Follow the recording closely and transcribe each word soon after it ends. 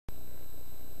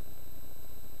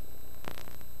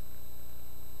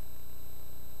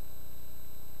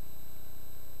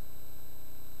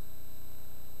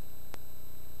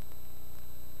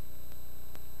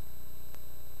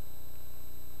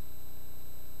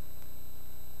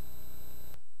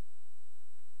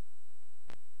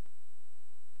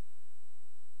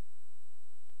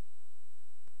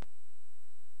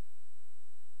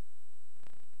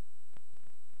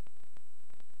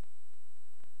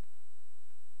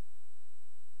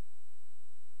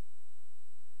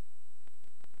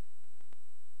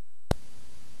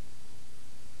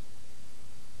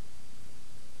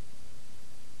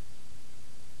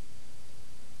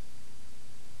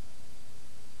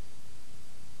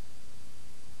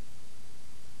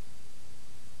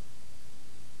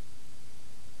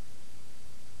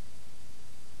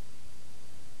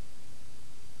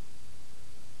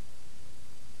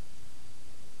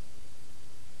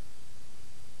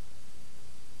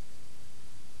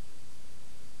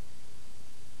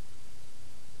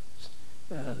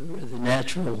rather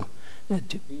natural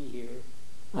to be here.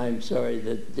 I'm sorry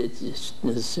that it's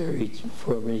necessary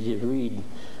for me to read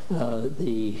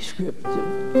the script which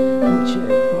I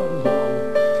brought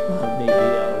along. Maybe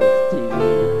I will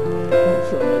deviate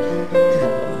from it.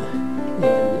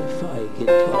 And if I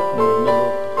get caught in the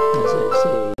middle, as I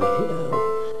say,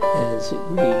 has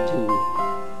agreed to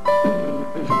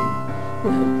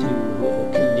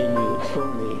continue it for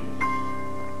me.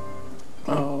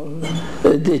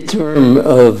 The term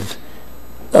of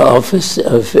office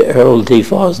of Harold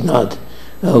Fasnacht,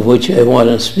 of which I want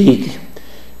to speak,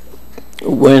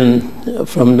 when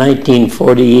from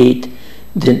 1948 to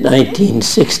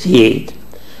 1968,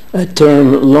 a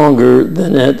term longer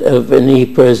than that of any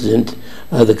president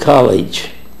of the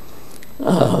college.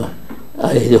 I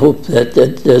hope that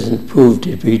that doesn't prove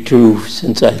to be true,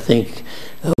 since I think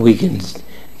we can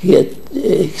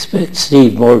expect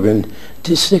Steve Morgan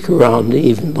to stick around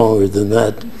even longer than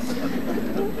that.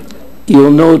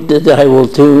 You'll note that I will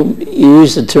too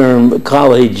use the term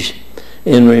college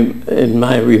in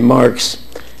my remarks,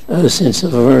 since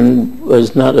Verne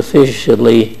was not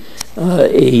officially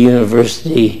a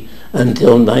university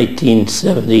until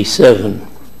 1977.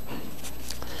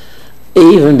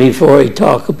 Even before I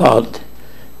talk about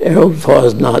Harold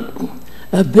Fasnacht,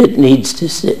 a bit needs to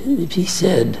be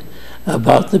said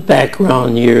about the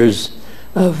background years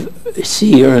of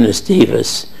C. Ernest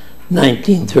Davis,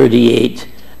 1938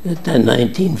 to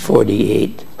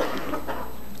 1948.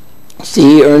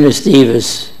 C. Ernest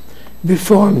Davis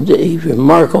performed a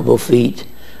remarkable feat,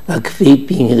 a feat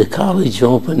being the college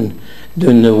open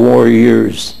during the war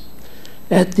years.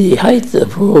 At the height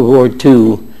of World War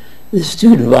II, the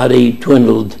student body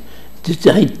dwindled to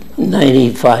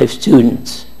 95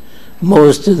 students,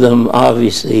 most of them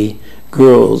obviously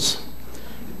girls.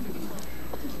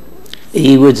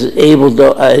 He was able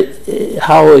to,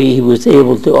 how he was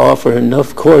able to offer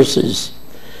enough courses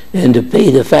and to pay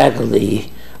the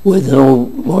faculty with no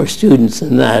more students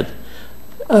than that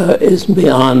is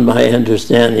beyond my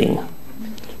understanding.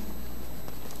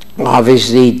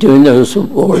 Obviously, during those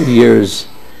war years,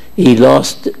 he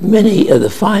lost many of the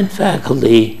fine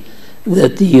faculty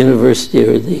that the university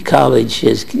or the college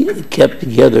has kept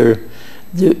together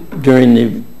during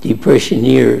the Depression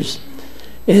years.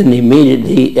 And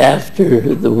immediately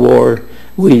after the war,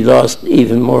 we lost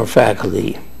even more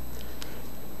faculty.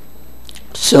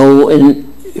 So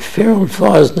when Harold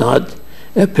Fasnacht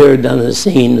appeared on the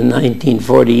scene in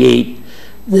 1948,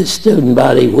 the student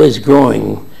body was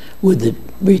growing with the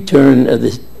return of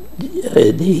the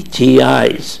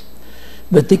TIs.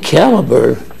 But the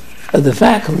caliber of the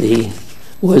faculty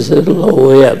was at a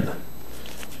low ebb.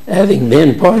 Having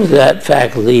been part of that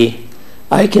faculty,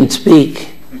 I can speak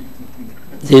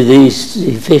to these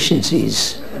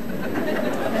deficiencies.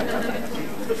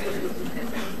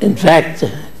 In fact,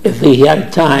 if we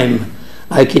had time,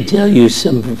 I could tell you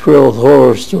some real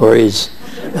horror stories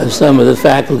of some of the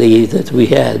faculty that we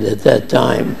had at that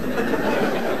time.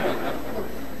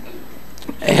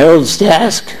 Harold's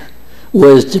task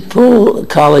was to pull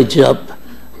college up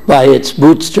by its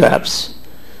bootstraps,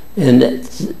 and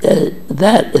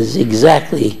that is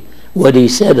exactly what he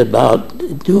set about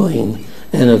doing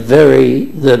in a very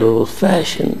literal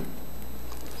fashion.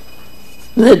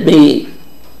 Let me,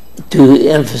 to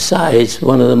emphasize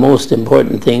one of the most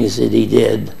important things that he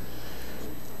did,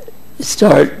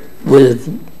 start with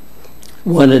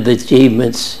one of the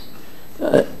achievements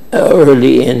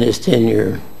early in his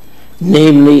tenure,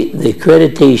 namely the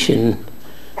accreditation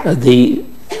of the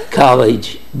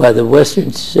college by the Western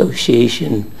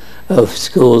Association of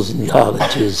Schools and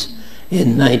Colleges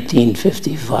in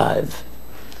 1955.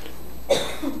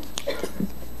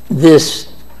 This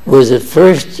was the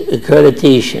first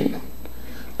accreditation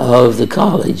of the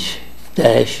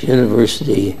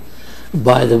college-university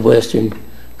by the Western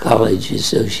College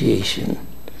Association.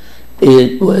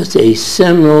 It was a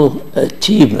seminal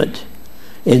achievement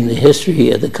in the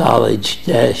history of the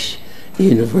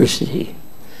college-university.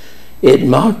 It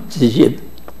marked the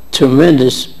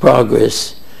tremendous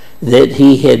progress that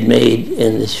he had made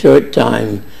in the short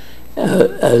time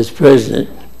as president,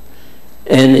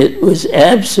 and it was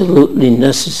absolutely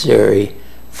necessary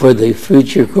for the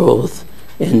future growth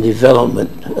and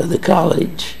development of the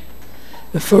college.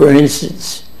 For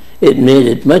instance, it made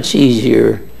it much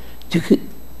easier to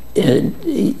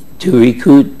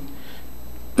recruit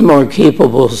more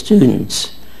capable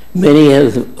students, many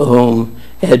of whom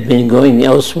had been going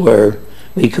elsewhere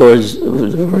because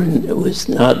Verne was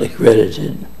not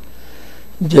accredited.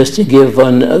 Just to give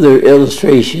one other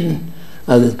illustration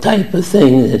of the type of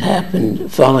thing that happened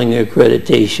following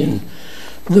accreditation,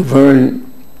 Verne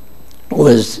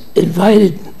was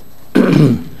invited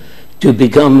to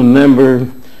become a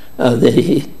member of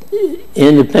the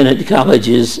Independent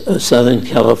Colleges of Southern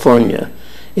California,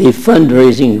 a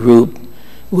fundraising group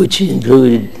which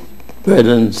included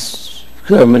Redlands,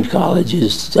 Claremont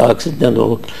Colleges,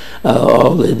 Occidental,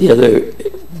 all of the other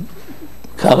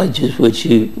colleges which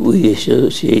we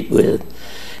associate with.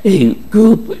 A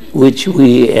group which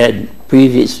we had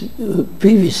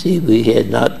previously we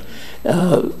had not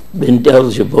been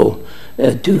eligible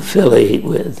to affiliate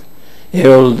with.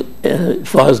 Harold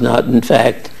Fasnacht, in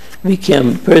fact,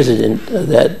 became president of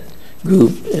that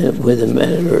group within a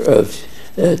matter of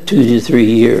 2 to 3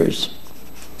 years.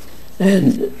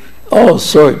 And all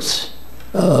sorts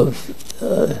of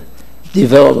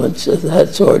developments of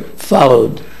that sort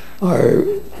followed our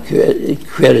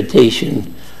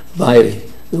accreditation by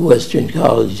the Western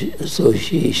College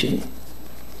Association.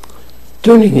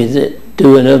 Turning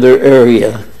to another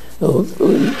area,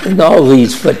 and all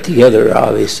these fit together,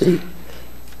 obviously.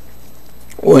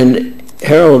 When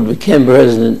Harold became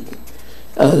president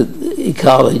of the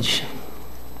college,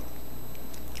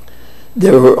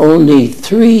 there were only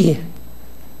 3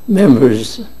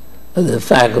 members of the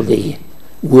faculty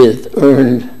with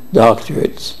earned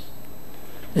doctorates.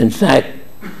 In fact,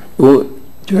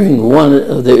 during one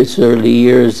of those early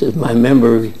years, if my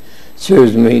memory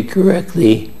serves me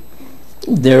correctly,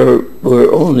 there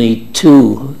were only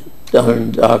 2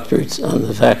 earned doctorates on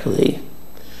the faculty.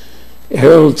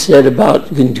 Harold set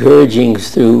about encouraging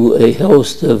through a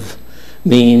host of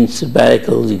means,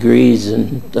 sabbatical degrees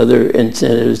and other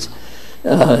incentives,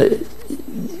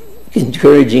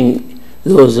 encouraging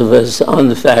those of us on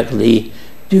the faculty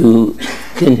to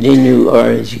continue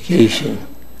our education.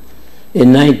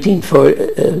 In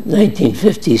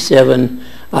 1957,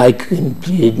 I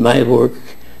completed my work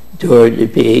toward a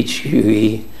PhD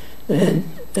degree at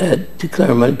the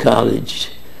Claremont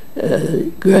College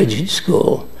Graduate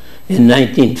School. In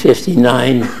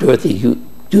 1959, Dorothy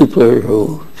Dupler,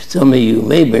 who some of you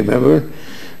may remember,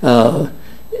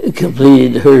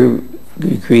 completed her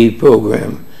degree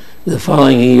program. The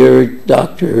following year,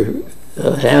 Dr.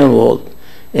 Hanwalt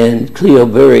and Cleo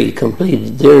Berry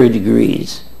completed their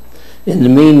degrees. In the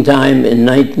meantime, in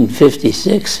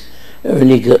 1956,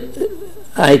 Ernie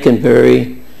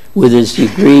Eikenberry, with his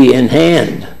degree in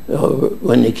hand,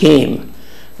 when he came,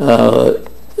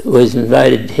 was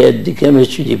invited to head the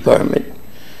chemistry department.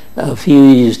 A few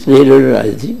years later,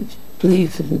 I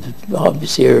believe, Bob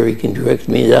is here, he can correct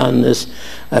me on this,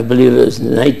 I believe it was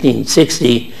in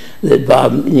 1960 that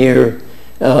Bob Neer,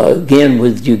 again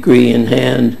with degree in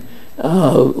hand,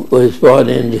 was brought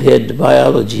in to head the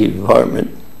biology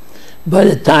department. By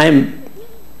the time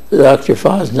Dr.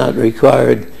 Fasnacht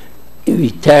retired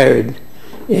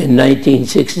in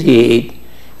 1968,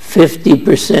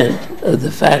 50% of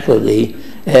the faculty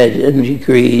had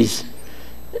degrees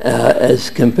as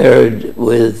compared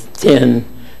with 10%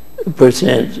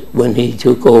 when he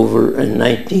took over in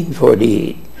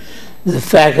 1948. The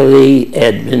faculty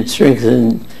had been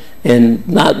strengthened in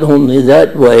not only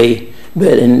that way,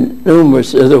 but in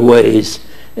numerous other ways,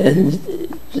 and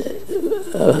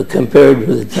compared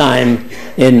with the time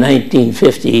in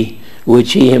 1950,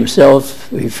 which he himself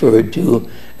referred to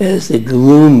as the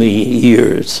gloomy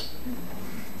years.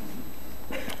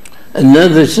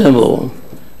 Another symbol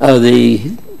of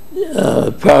the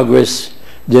progress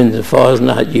during the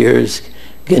Fasnacht years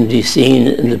can be seen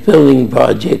in the building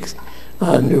projects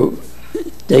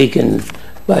undertaken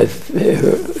by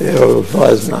Harold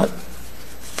Fasnacht.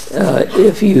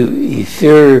 If you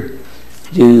refer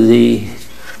to the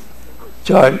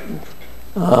chart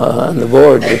on the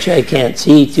board, which I can't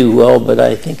see too well, but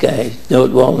I think I know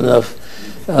it well enough.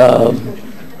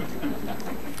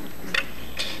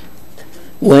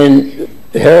 When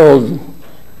Harold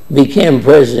became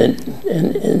president,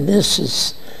 and this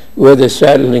is rather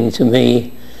startling to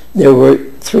me, there were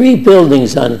 3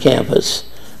 buildings on campus.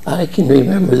 I can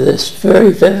remember this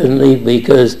very vividly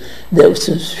because that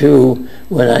was true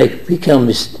when I became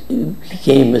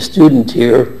a student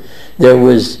here. There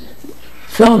was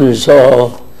Founders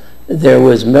Hall, there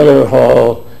was Miller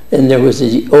Hall, and there was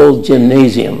the old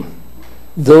gymnasium.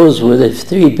 Those were the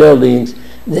 3 buildings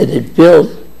that had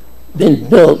been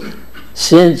built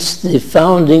since the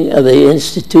founding of the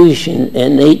institution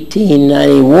in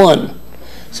 1891.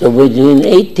 So between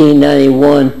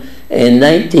 1891 and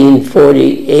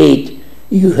 1948,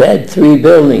 you had 3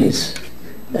 buildings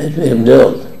that had been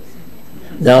built.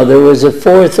 Now there was a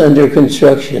 4th under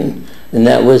construction, and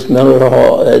that was Miller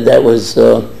Hall. That was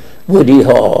Woody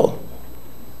Hall.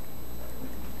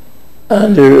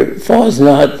 Under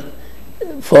Fasnacht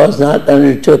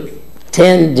undertook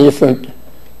 10 different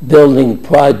building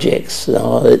projects.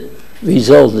 It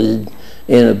resulted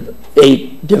in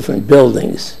 8 different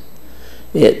buildings.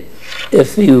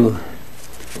 If you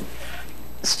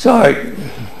start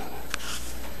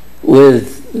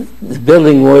with the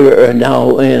building we are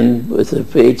now in, with the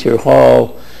Pater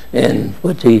Hall and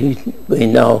what we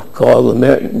now call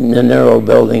the Narrow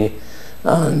Building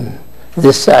on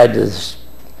this side of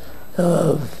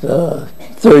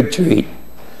 3rd Street,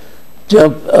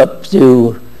 jump up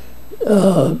to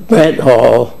Brent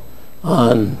Hall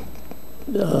on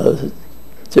 3rd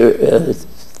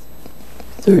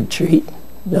Street,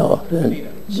 no,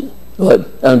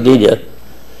 what, Andita.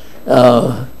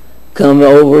 Come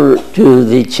over to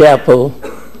the chapel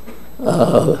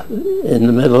in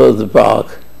the middle of the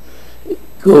block,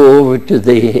 go over to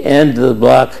the end of the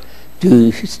block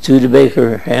to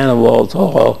Studebaker Hannawalt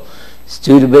Hall.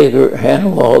 Studebaker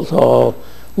Hannawalt Hall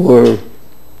were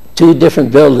 2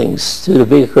 different buildings.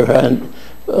 Studebaker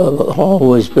Hall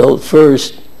was built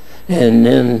first, and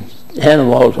then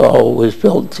Hannawalt Hall was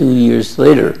built 2 years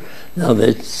later. Now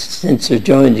that since they're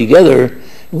joined together,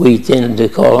 we tended to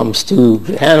call them Stu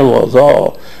Hannawalt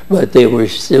Hall, but they were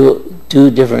still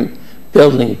 2 different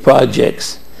building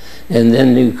projects. And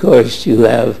then, of course, you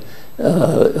have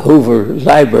Hoover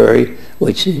Library,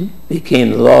 which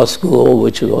became the law school,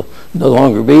 which will no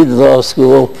longer be the law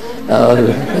school.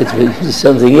 It was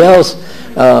something else,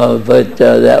 but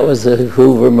that was the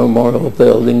Hoover Memorial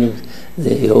Building,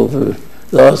 the Hoover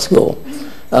Law School.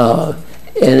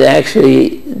 And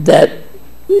actually, that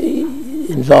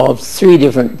involved 3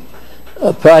 different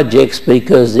projects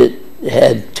because it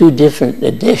had 2 different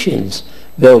additions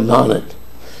built on it.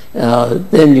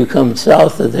 Then you come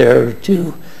south of there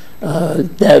to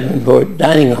Davenport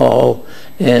Dining Hall,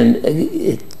 and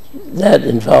that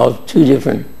involved 2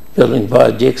 different building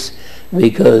projects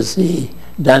because the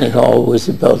dining hall was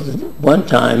built at one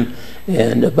time,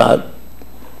 and about,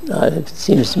 it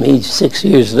seems to me, 6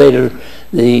 years later,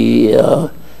 the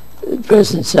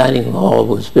President's Dining Hall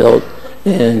was built,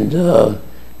 and the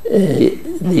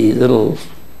little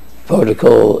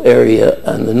portico area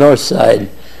on the north side,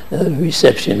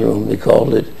 reception room we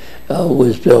called it,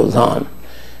 was built on.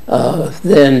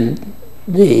 Then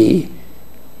the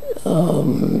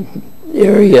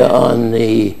area on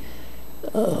the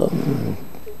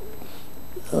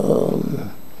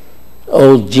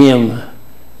old gym,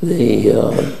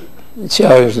 the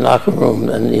showers and locker room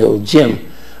and the old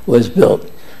gym was built.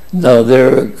 Now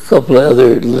there are a couple of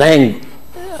other land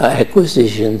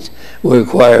acquisitions were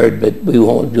required, but we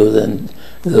won't do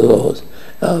those.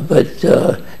 But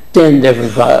 10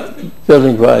 different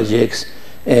building projects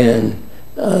and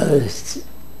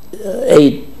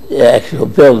 8 actual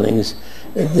buildings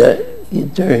that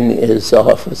during his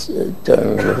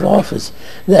term of office.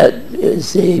 That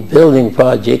is a building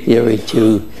project every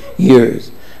 2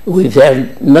 years. We've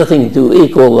had nothing to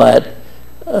equal that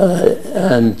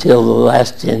until the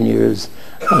last 10 years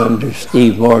under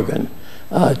Steve Morgan.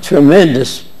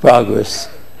 Tremendous progress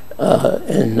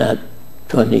in that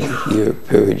 20-year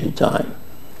period of time.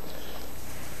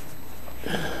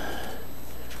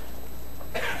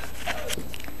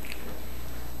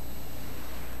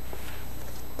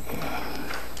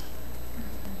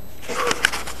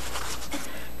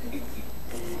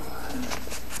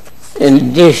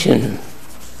 In addition,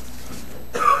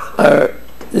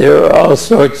 there are all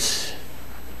sorts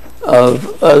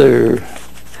of other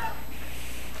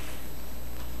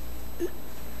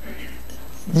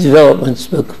developments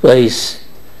took place,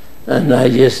 and I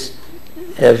just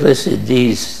have listed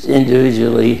these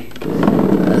individually.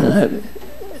 And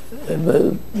I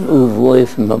move away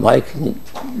from the mic.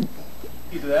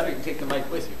 Either that or you can take the mic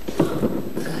with you.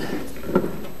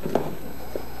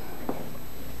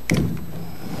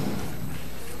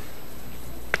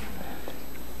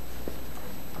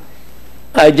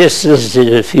 I just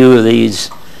listed a few of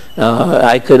these.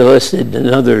 I could have listed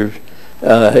another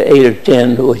 8 or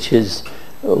 10, which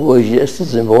was just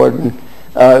as important.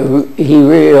 He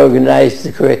reorganized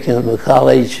the curriculum of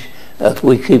college.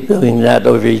 We keep doing that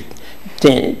every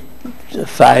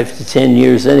 5 to 10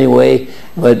 years anyway,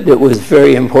 but it was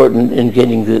very important in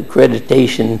getting the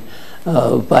accreditation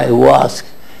by WASC.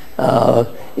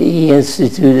 He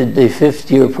instituted the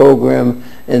 5th-year program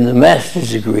in the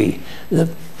master's degree. The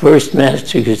first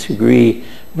master's degree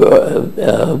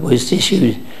was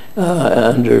issued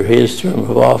under his term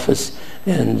of office,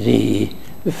 and the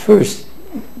first,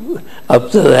 up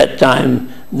to that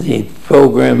time, the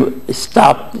program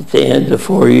stopped at the end of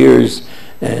 4 years,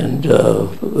 and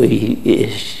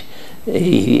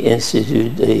he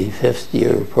instituted a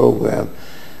 5th-year program.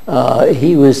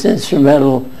 He was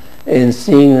instrumental in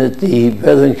seeing that the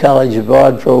Brethren College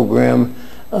Abroad program,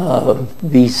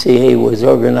 BCA, was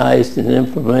organized and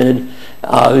implemented.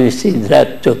 Obviously,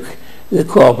 that took the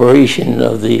cooperation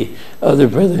of the other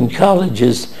brethren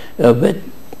colleges, but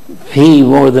he,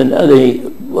 more than any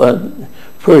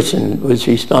person, was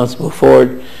responsible for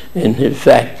it. And in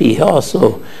fact, he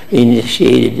also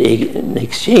initiated an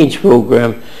exchange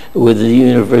program with the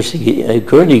University of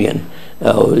Groningen.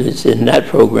 It's in that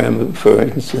program, for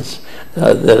instance,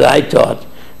 that I taught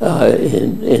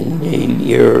in a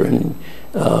year in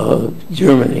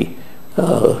Germany.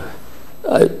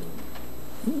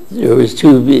 There was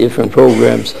two different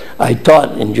programs. I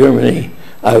taught in Germany.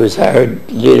 I was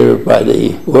hired later by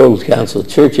the World Council of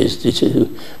Churches to do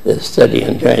a study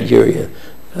in Nigeria,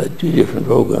 two different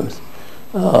programs.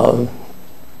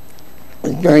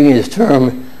 During his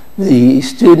term, the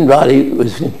student body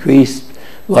was increased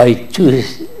by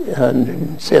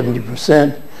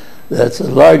 270%. That's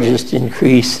the largest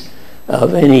increase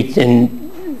of any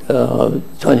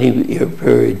 20-year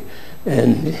period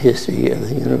in the history of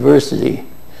the university.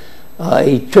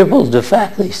 He tripled the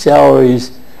faculty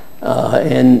salaries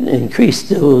and increased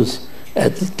those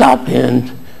at the top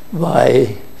end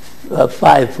by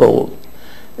fivefold.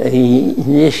 He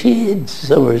initiated the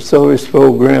summer service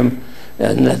program,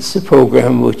 and that's the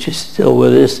program which is still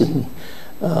with us and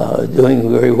doing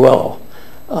very well.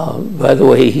 By the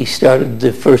way, he started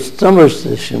the first summer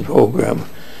session program.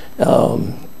 At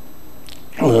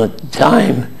the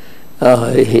time,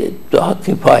 it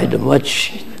occupied a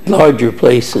much larger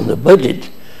place in the budget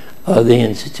of the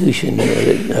institution than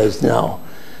it does now.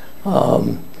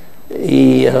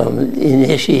 He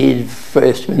initiated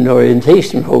freshman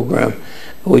orientation program,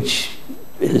 which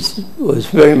was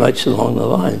very much along the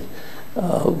line,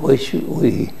 which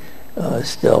we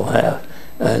still have.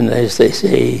 And as they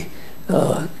say,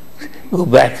 go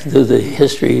back to the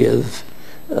history of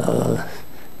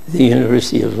the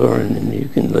University of Verne, and you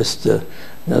can list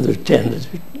another 10 to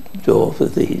 12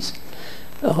 of these.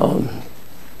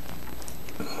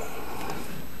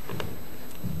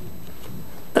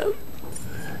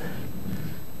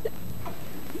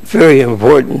 Very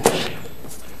important.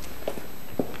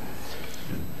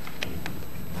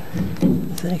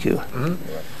 Thank you. Mm-hmm.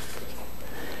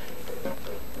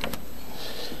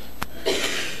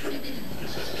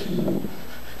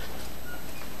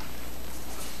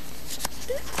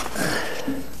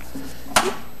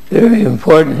 Very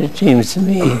important, it seems to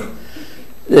me,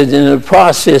 that in the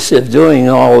process of doing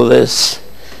all this,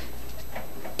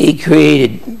 he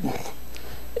created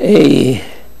a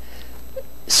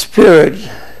spirit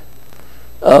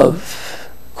of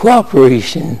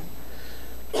cooperation,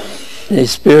 a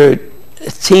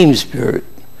team spirit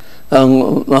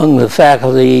among the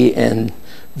faculty and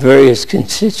various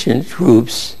constituent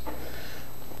groups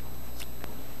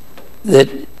that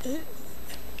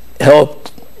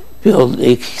helped build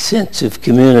a sense of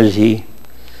community,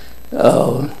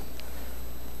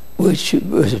 which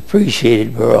was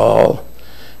appreciated by all.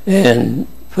 And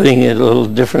putting it a little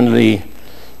differently,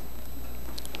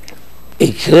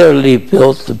 it clearly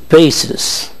built the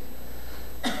basis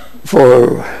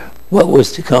for what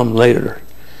was to come later.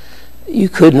 You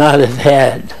could not have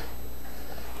had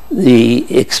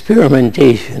the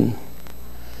experimentation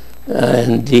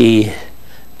and the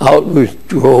outward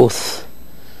growth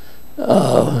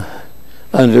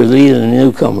under Lee the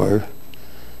Newcomer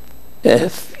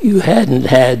if you hadn't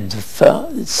had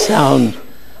the sound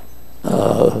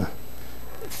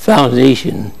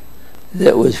foundation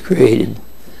that was created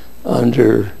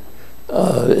under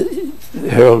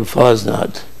Harold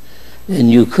Fasnacht. And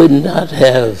you could not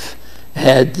have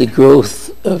had the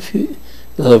growth of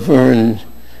Verne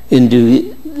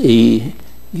into the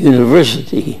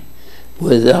university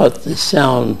without the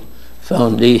sound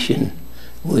foundation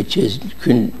which is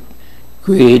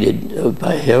created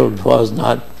by Harold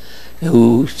Fasnacht,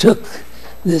 who took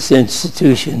this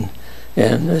institution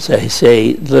and, as I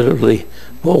say, literally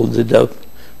pulled it up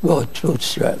by its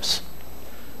bootstraps.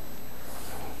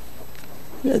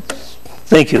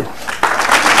 Thank you.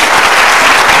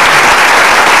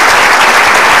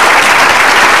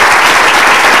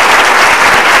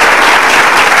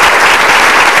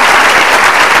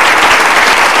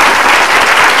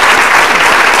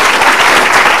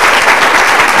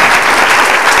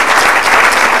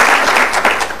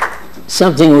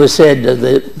 Something was said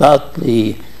about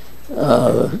the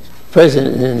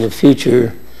president in the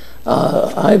future.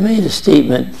 I made a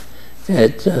statement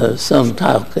at some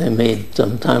talk I made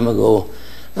some time ago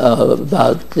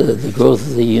about the growth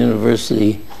of the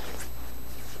university,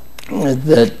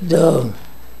 that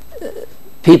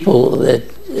people that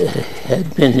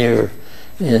had been here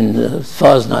in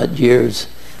Fasnacht years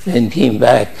and came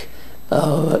back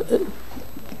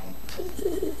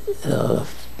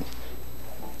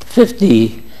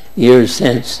 50 years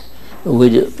since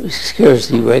would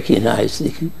scarcely recognize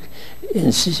the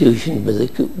institution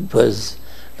because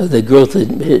of the growth it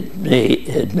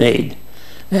had made.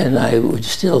 And I would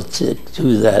still stick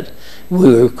to that.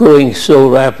 We were growing so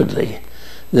rapidly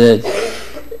that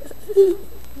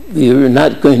we were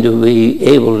not going to be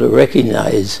able to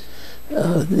recognize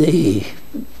the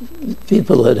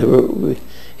people that were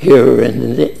here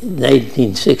in the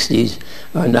 1960s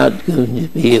are not going to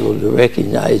be able to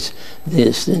recognize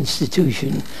this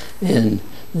institution in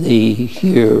the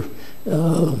year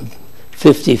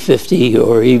 50-50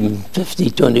 or even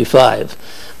 50-25.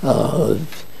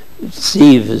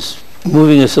 Steve is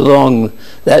moving us along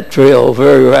that trail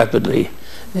very rapidly,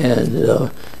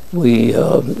 and we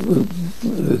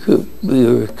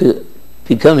were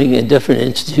becoming a different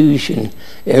institution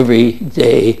every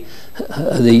day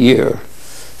of the year.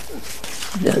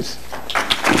 Yes.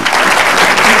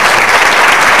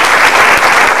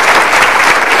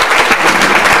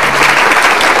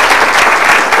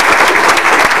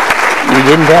 You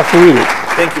didn't have to read it.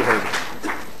 Thank you, Herb.